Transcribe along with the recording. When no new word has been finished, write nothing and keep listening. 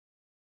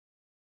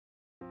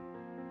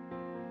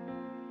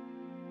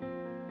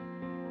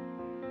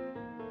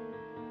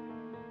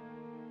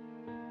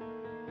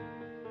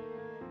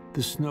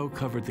The snow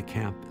covered the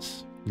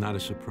campus, not a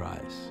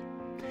surprise.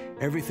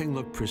 Everything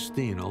looked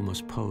pristine,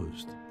 almost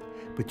posed.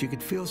 But you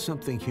could feel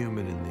something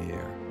human in the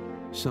air,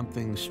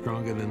 something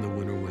stronger than the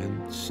winter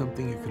wind,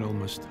 something you could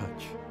almost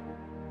touch.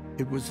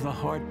 It was the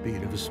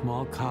heartbeat of a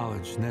small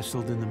college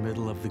nestled in the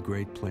middle of the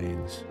Great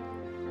Plains,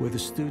 where the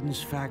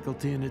students,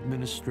 faculty, and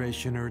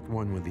administration are at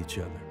one with each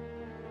other,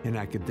 in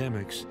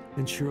academics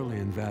and surely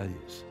in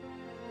values.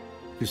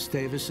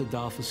 Gustavus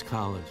Adolphus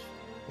College,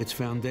 its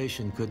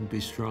foundation couldn't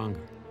be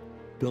stronger,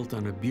 built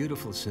on a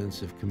beautiful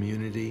sense of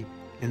community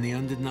and the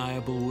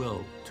undeniable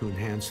will to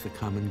enhance the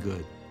common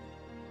good.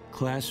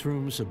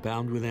 Classrooms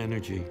abound with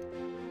energy,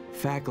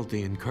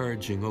 faculty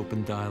encouraging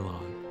open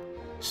dialogue,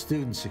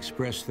 students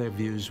express their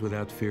views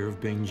without fear of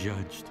being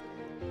judged.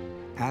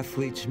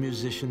 Athletes,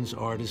 musicians,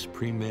 artists,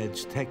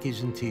 pre-meds,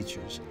 techies, and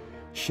teachers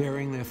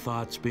sharing their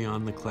thoughts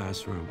beyond the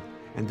classroom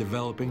and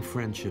developing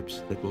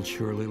friendships that will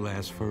surely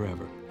last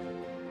forever.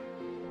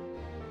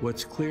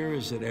 What's clear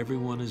is that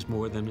everyone is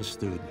more than a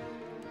student.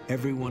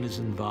 Everyone is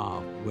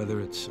involved,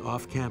 whether it's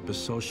off-campus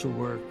social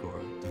work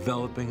or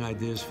developing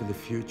ideas for the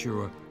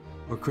future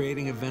or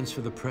creating events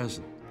for the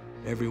present.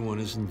 Everyone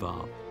is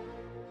involved.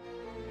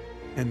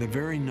 And the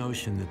very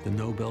notion that the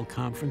Nobel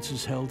Conference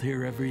is held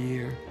here every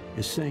year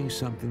is saying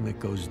something that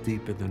goes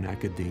deeper than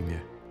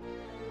academia.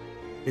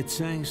 It's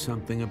saying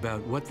something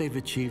about what they've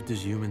achieved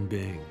as human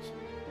beings,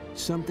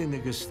 something the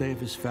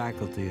Gustavus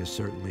faculty has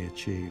certainly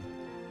achieved,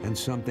 and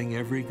something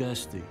every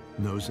Gustie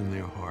knows in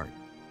their heart.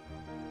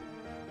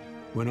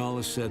 When all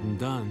is said and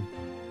done,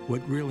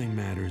 what really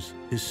matters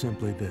is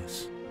simply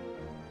this.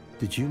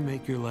 Did you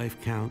make your life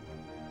count?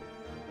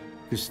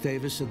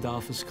 Gustavus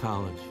Adolphus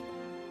College.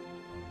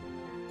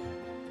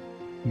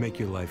 Make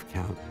your life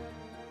count.